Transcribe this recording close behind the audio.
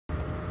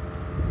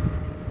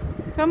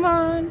Come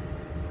on.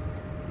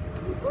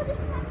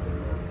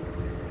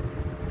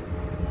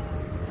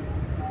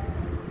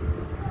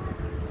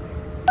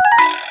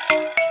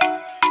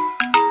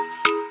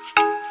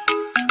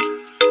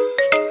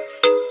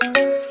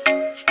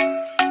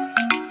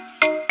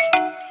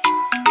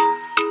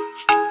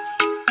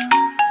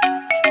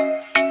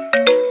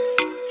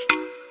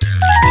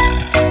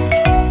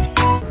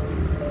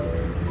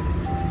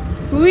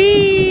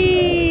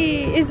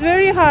 Wee! It's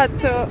very hot.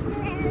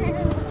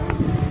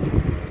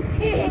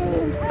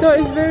 So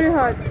it's very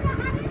hot.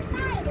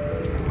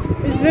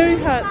 It's very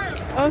hot.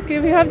 Okay,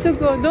 we have to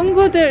go. Don't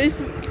go there.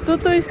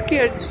 Toto is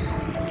scared.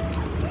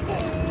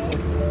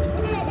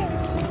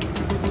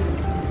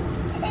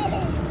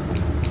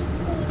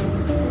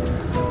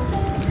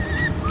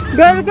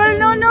 Girl,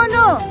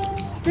 no.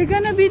 We're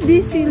gonna be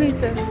dizzy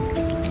later.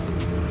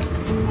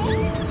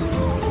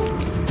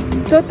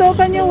 Toto,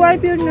 can you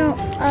wipe your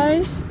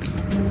eyes?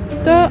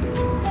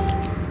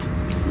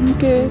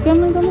 Okay,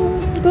 come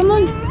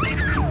on.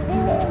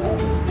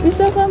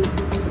 Isa, come.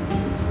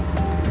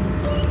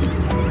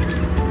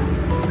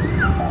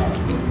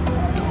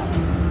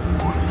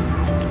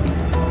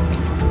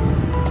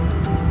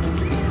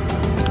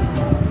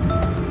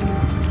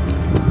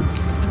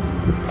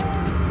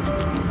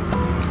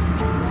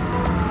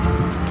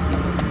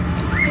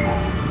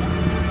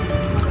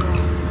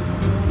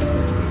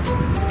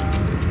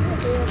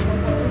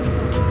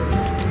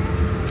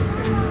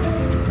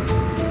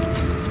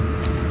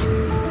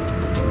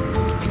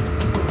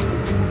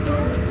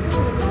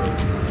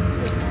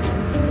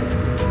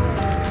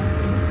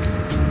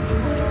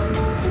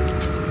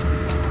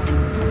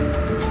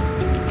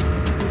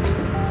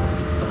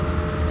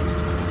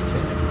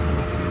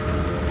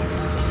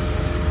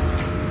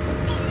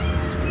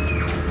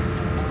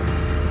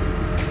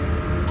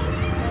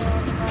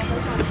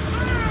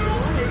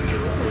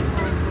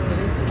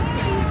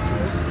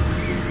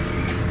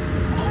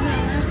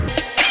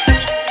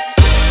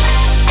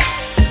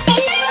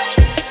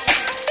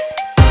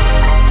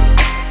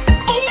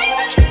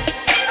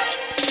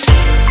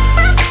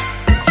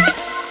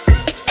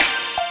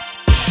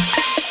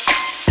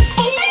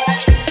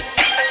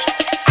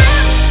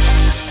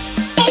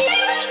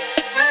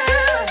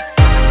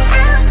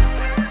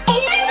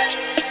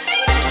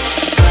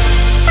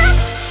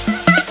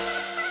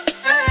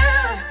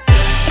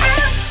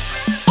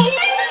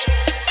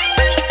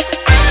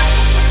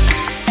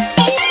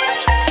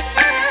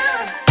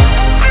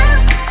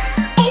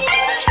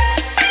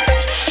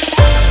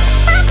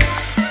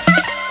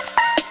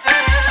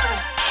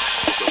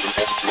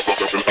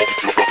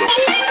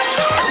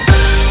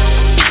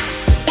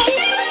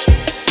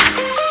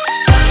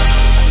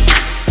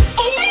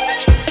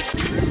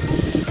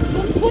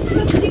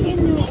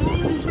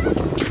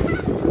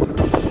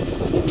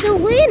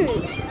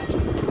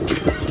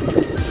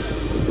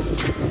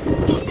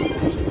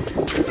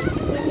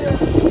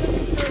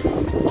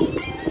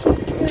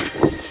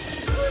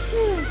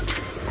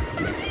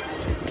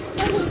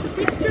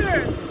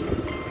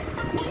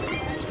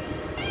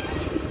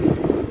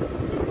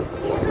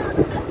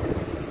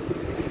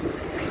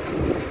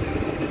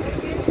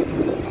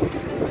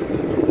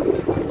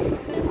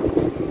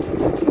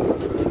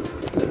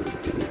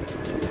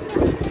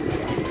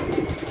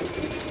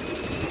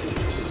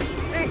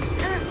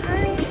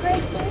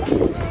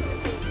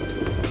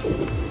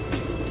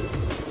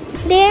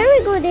 There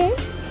we go there.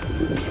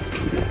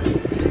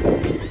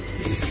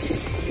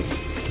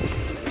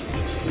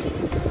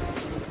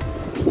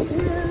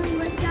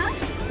 What's up?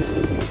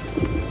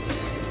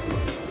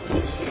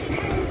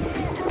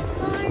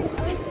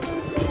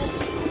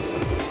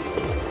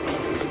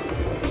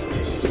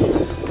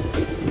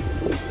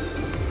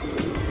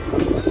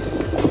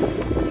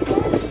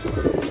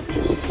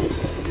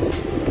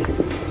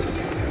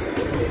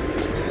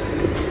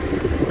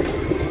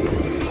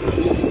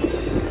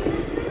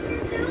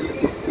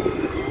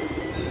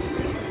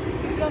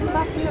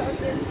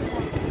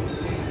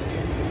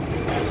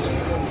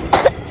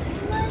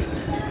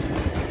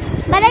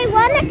 But I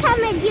want to come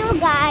with you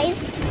guys.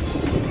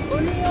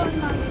 Only on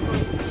mommy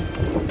boy.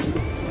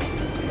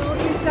 So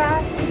Isa,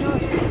 no.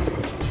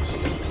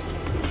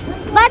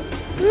 But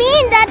me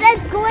and Dad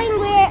are going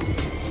where...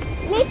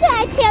 Later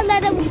I tell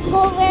Dad we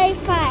go very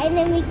far and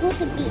then we go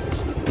to beach.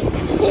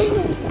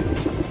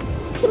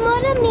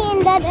 Tomorrow me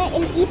and Dad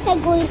and Isa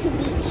going to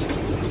beach.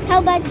 How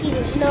about you?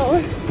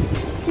 No.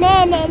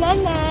 Nah.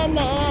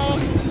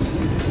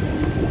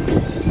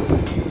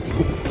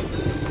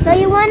 So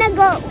you want to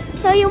go...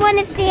 So you want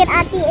to stay at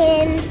Ati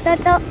and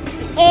Toto,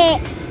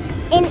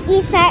 and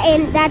Isa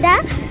and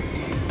Dada?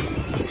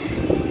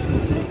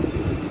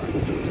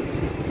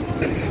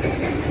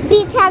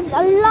 Beach has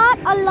a lot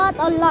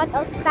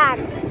of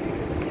sand.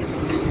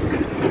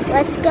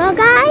 Let's go,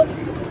 guys.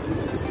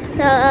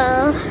 So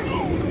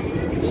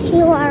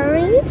here are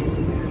we.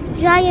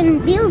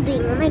 Giant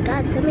building. Oh my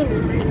God, so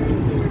many.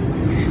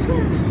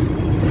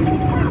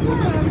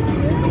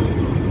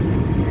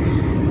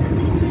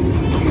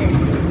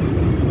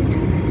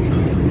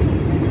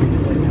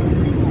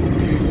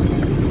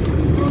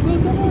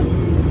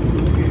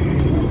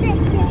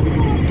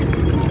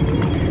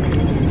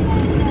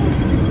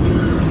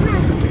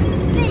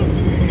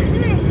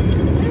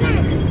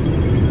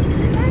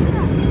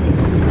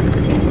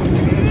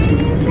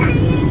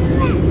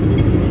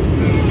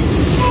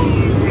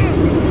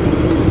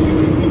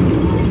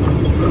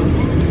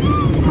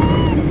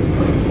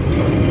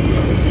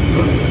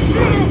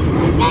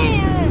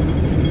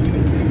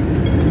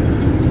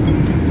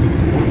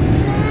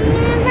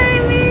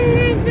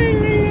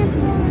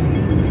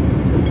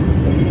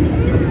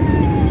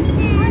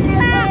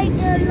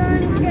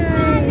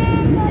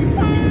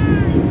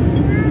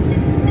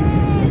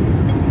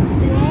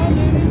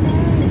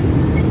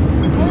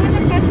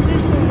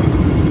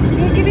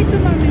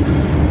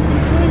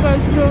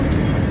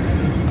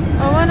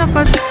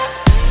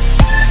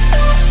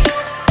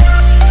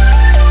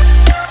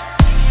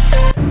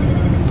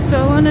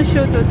 wanna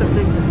show Toto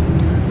later.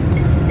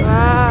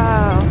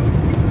 Wow.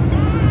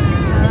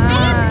 I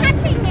am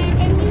touching it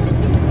and you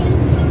can see.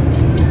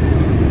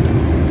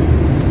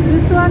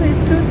 This one is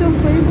Toto's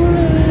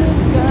favorite,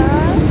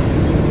 guys.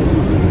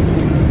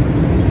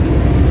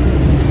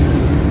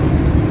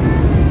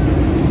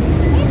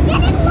 It's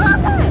getting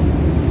longer.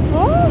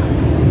 Oh!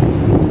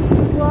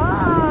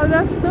 Wow,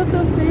 that's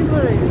Toto's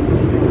favorite.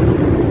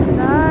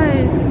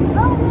 Nice.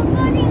 Oh, we're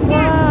putting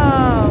that.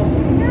 Wow.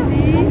 No,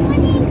 See? we're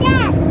putting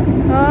that.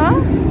 Huh?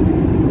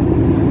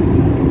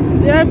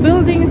 They are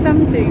building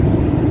something.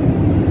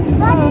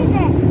 What is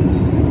it?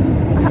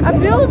 A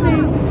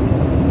building.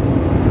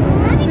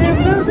 They're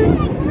building.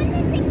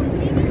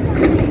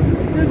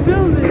 They're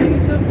building.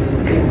 It's a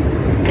building.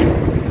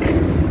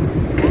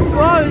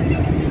 Wow,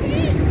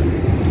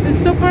 it's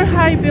super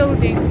high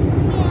building.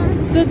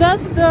 Yeah. So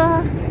that's the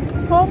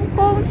Hong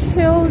Kong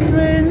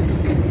Children's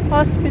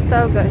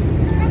Hospital, guys.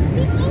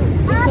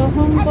 It's a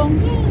Hong Kong.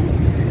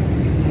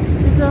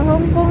 It's a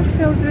Hong Kong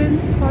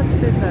Children's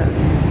Hospital.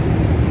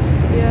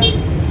 Yeah.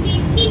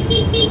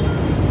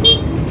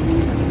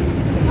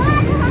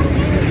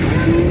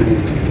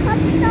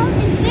 Hospital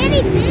is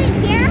very big,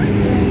 yeah?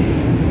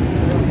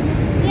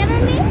 Get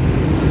me?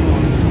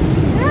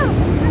 No,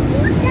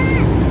 what's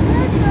that?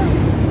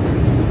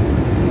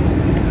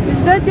 Is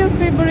that your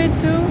favorite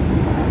too?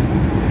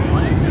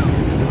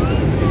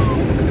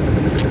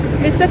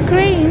 It's a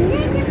crane.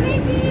 There's a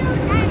video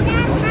at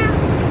that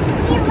house.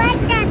 We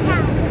like that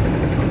house.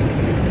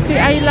 See, I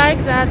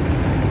like that.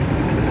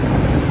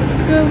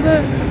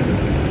 Good.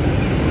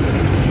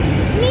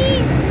 We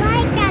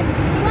like that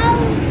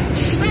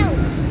closed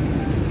house.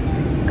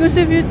 Because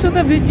if you took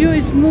a video,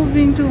 it's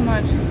moving too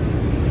much.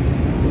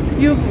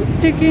 You're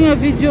taking a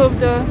video of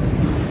the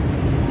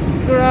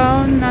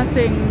ground,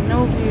 nothing,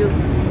 no view.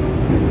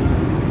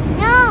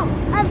 No,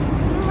 a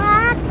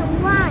black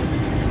one.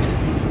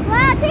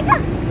 Wow, take a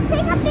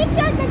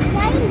picture of the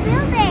giant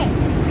building.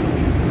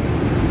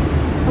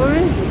 Oh,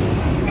 really?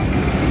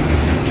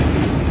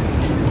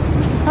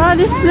 Ah,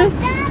 this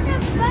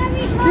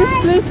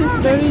place is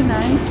very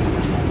nice.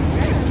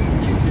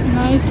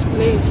 Nice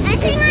place. I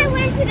think I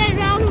went to the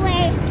wrong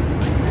way.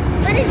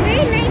 But it's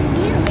very nice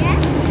view, yeah?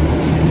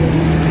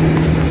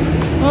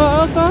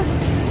 Oh, okay.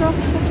 So.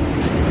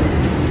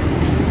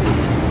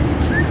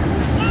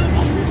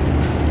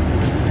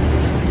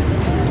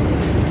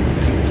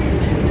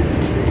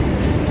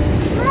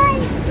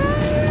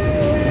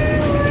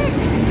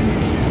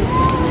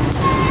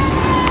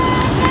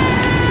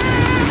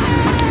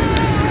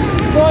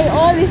 Boy,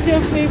 all is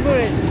your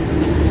favorite.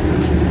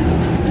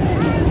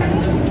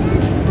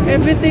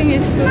 Everything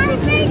is too My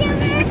good.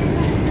 favorite.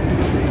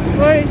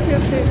 Where is your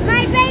favorite?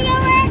 My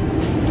favorite.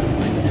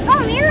 Oh,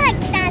 we like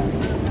that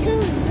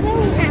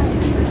blue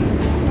house.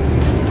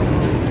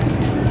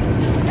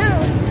 Oh,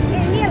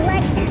 and we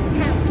like that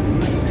house.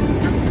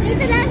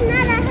 Because that's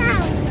not a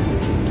house.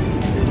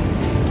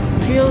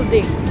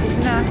 Building. It's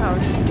not a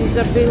house. It's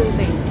a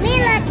building. We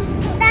like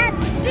that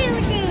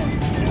building.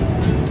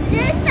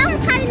 There's some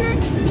kind of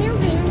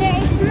building. There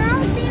is small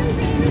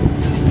building,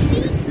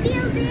 big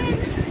building,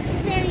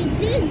 very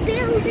big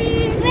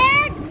building,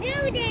 red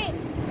building.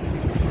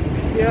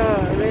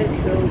 Yeah, red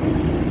building.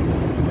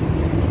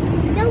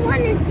 The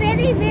one is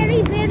very,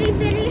 very, very,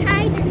 very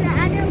high than the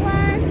other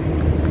one.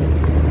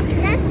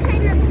 That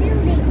kind of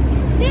building.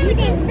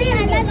 Building. A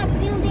lot of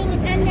building in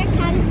other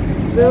country.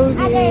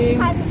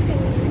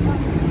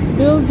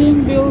 Building.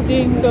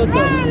 Building.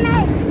 Toto.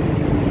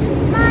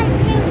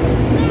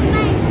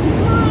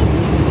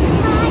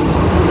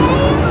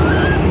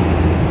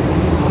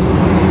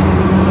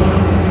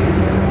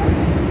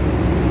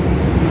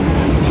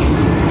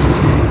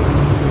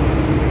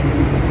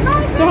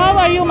 So how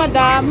are you,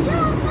 madam?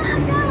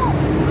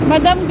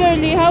 Madam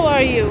Girly, how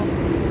are you?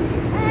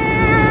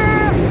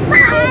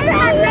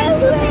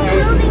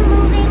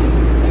 Moving.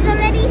 It's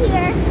already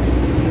here.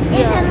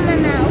 It's on my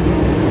mouth.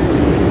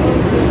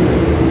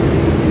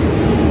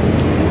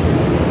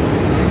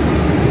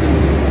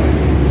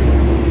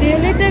 See you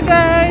later,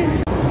 guys.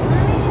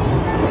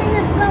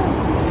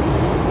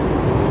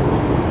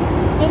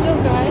 Hello,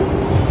 guys.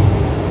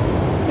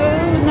 So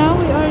now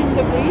we are in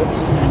the bridge,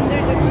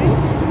 under the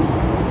bridge.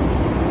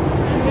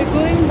 And we're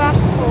going back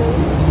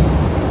home.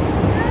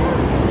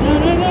 No.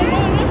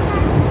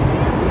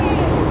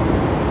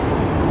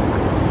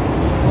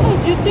 Oh,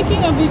 you're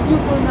taking a video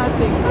for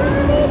nothing.